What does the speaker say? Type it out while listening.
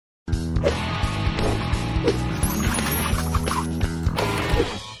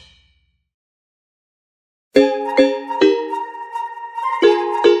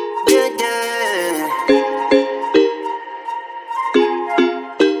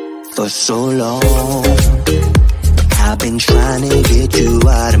For so long, I've been trying to get you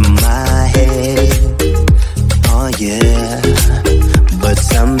out of my head. Oh yeah, but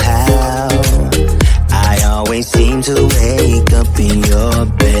somehow I always seem to wake up in your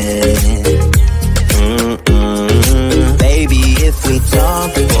bed. Baby, if we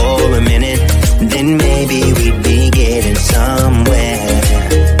talk for a minute, then maybe we'd be getting somewhere.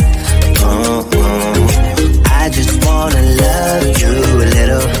 I just wanna love you a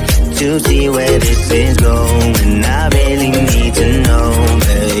little to see where this is going. I really need to know,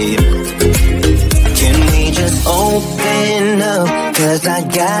 babe. Can we just open up? 'Cause I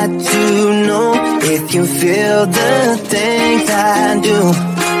got to know if you feel the things I do.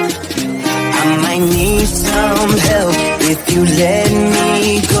 I might need some help if you let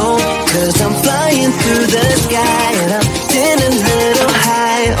me go. 'Cause I'm flying through the sky and I'm getting a little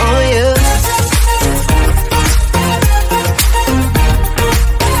high on you.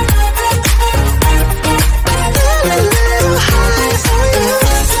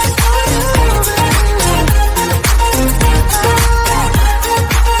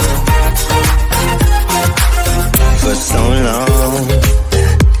 For so long,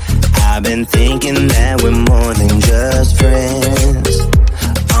 I've been thinking that we're more than just friends.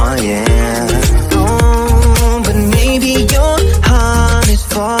 Oh yeah. Oh, but maybe your heart is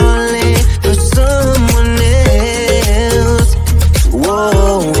falling for someone else.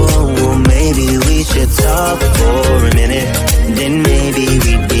 Whoa, whoa, whoa, maybe we should talk for a minute. Then maybe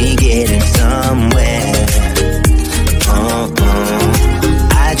we'd be getting somewhere.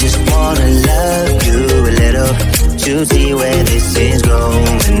 I just wanna love you a little to see where this is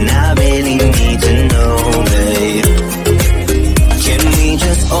going. I really need to know, babe. Can we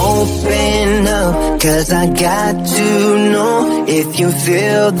just open up? 'Cause I got to know if you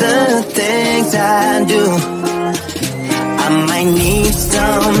feel the things I do. I might need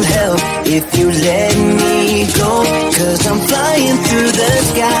some help if you let me go. 'Cause I'm flying through the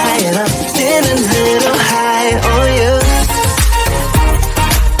sky and I'm getting a little high on you.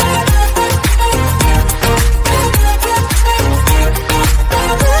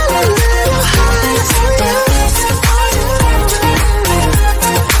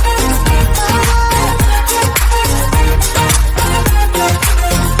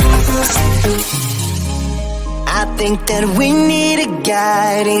 I think that we need a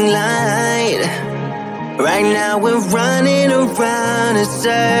guiding light. Right now we're running around in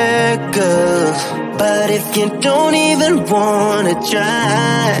circles. But if you don't even wanna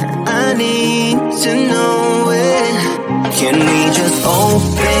try, I need to know it. Can we just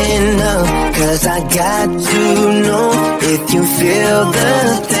open up? 'Cause I got to know if you feel the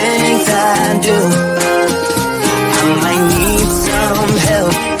things I do. I might need some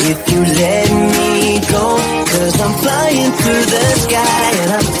help if you let me go. 'Cause I'm flying through the sky and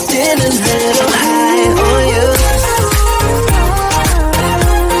I'm getting a little high on you.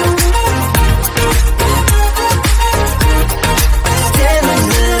 Getting a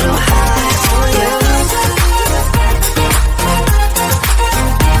little high on you.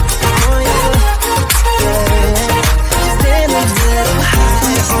 On you. Yeah. Getting a little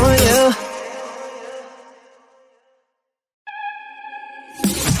high on you.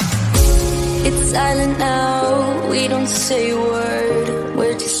 It's silent now, we don't say a word.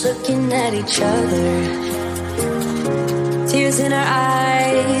 We're just looking at each other. Tears in our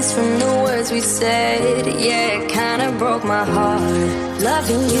eyes from the words we said. Yeah, it kinda broke my heart.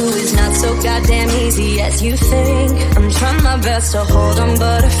 Loving you is not so goddamn easy as you think. I'm trying my best to hold on,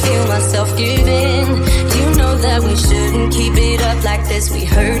 but I feel myself giving. You know that we shouldn't keep it up like this. We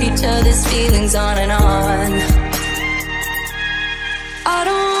hurt each other's feelings on and on. I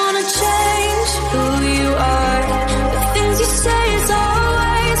don't wanna change who you are. The things you say is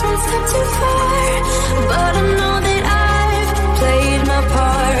always one step too far. But I know that I've played my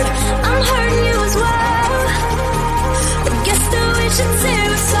part. I'm hurting you as well. I guess that we should say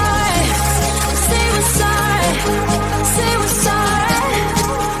we're sorry. Say we're sorry. Say we're sorry.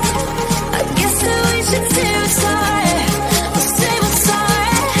 I guess that we should say we're sorry. Say we're sorry.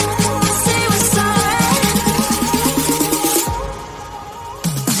 Say we're sorry.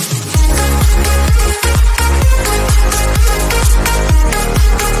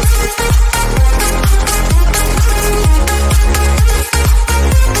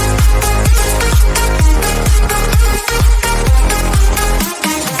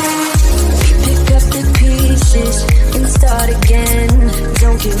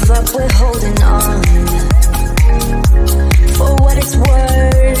 Give up, we're holding on. For what it's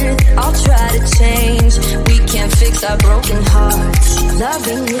worth, I'll try to change. We can't fix our broken hearts.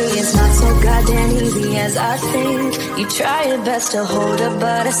 Loving me is not so goddamn easy as I think. You try your best to hold up,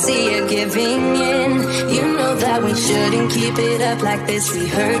 but I see you giving in. You know that we shouldn't keep it up like this. We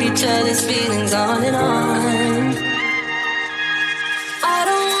hurt each other's feelings on and on. I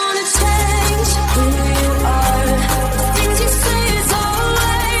don't wanna change who you are. The things you say is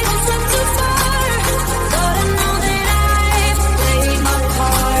always a step too far. But I know that I've played my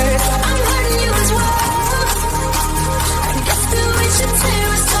part. I'm hurting you as well. I guess that we should say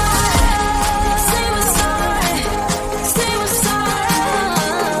we're sorry. Say we're sorry. Say we're sorry.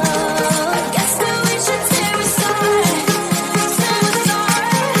 I guess that we should say we're sorry. Say we're sorry.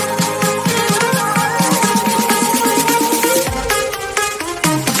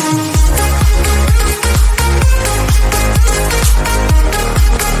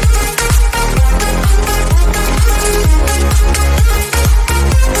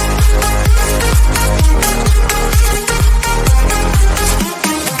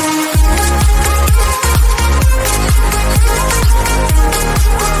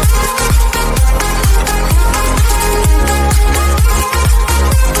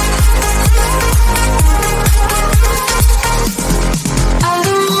 I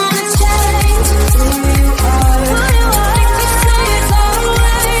don't wanna change who you are. Things you say is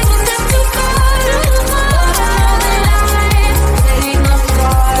always a step too far. But I know that I've played my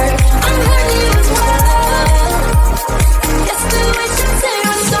part. I'm hurting you as well. Guess that we should say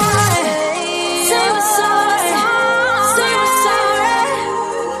we're sorry. Say we're sorry. Say we're sorry.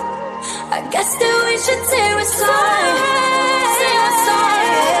 I guess that we should say we're sorry. Say we're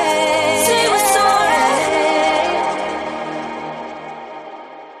sorry. Say we're sorry.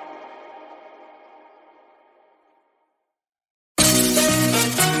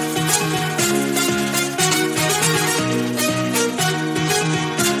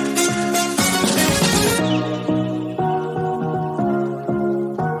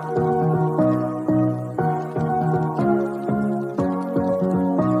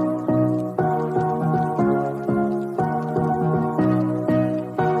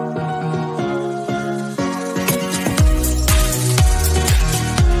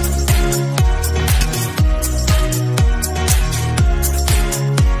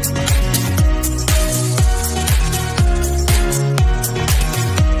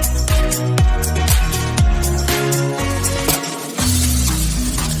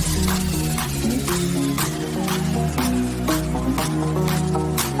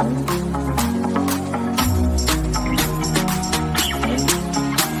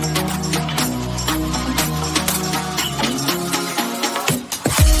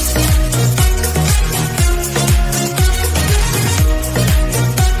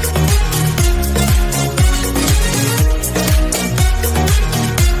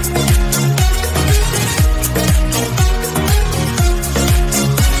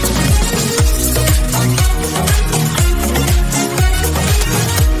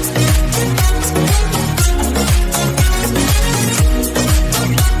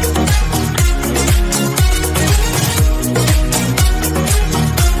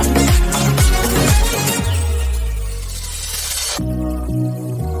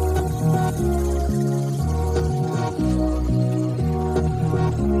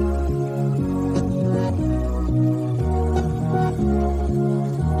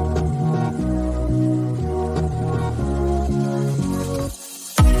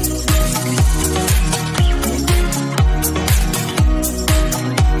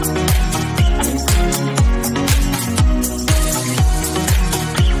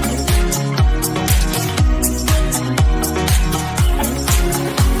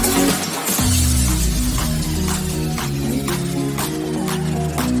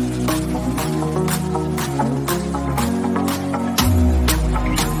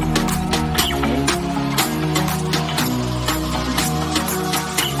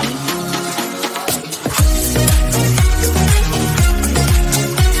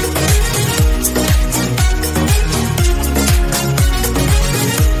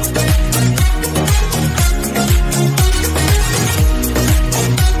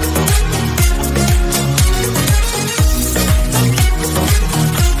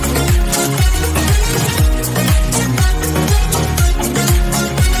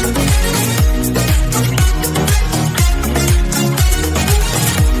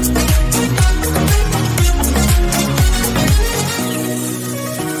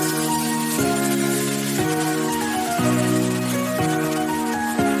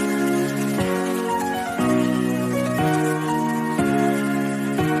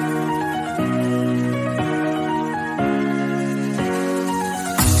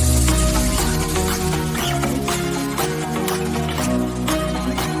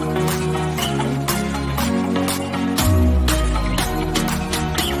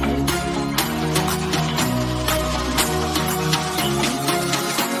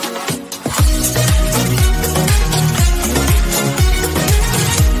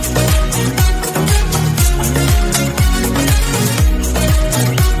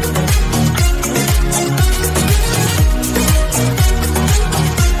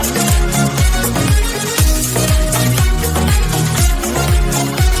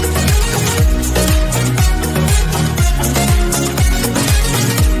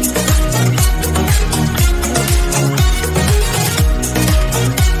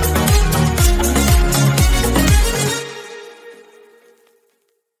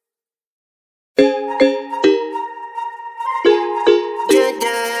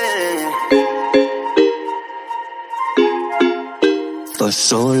 For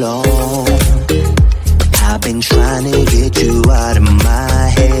so long, I've been trying to get you out of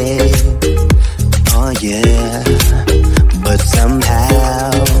my head. Oh yeah, but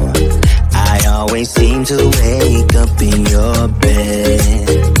somehow I always seem to wake up in your bed.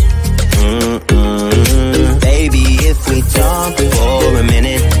 Baby, if we talk for a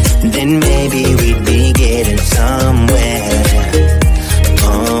minute, then maybe we'd be getting somewhere.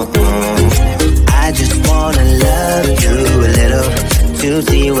 I just wanna love you a little to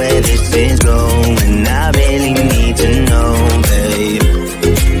see where this is going. I really need to know, babe.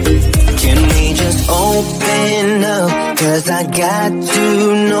 Can we just open up? 'Cause I got to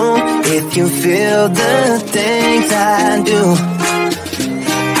know if you feel the things I do.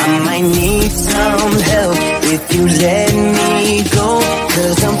 I might need some help if you let me go.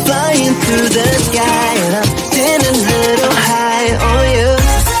 'Cause I'm flying through the sky and I'm getting a little high on you.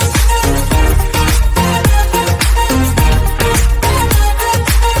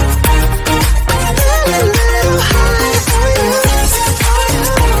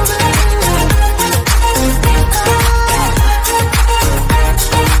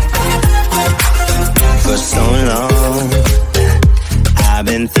 For so long, I've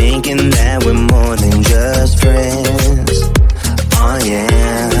been thinking that we're more than just friends. Oh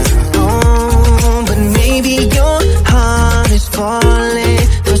yeah. Oh, but maybe your heart is falling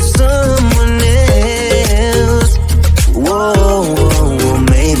for someone else. Whoa,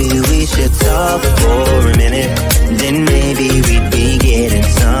 maybe we should talk for a minute. Then maybe we'd be getting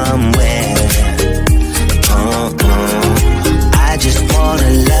somewhere. I just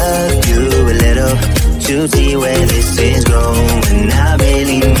wanna love you a little to see where this is going. I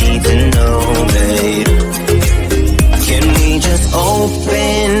really need to know, babe. Can we just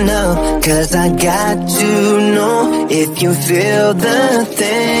open up? 'Cause I got to know if you feel the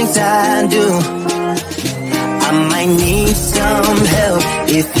things I do. I might need some help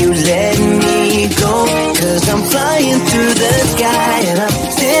if you let me go. 'Cause I'm flying through the sky and I'm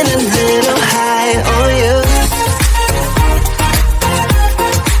getting a little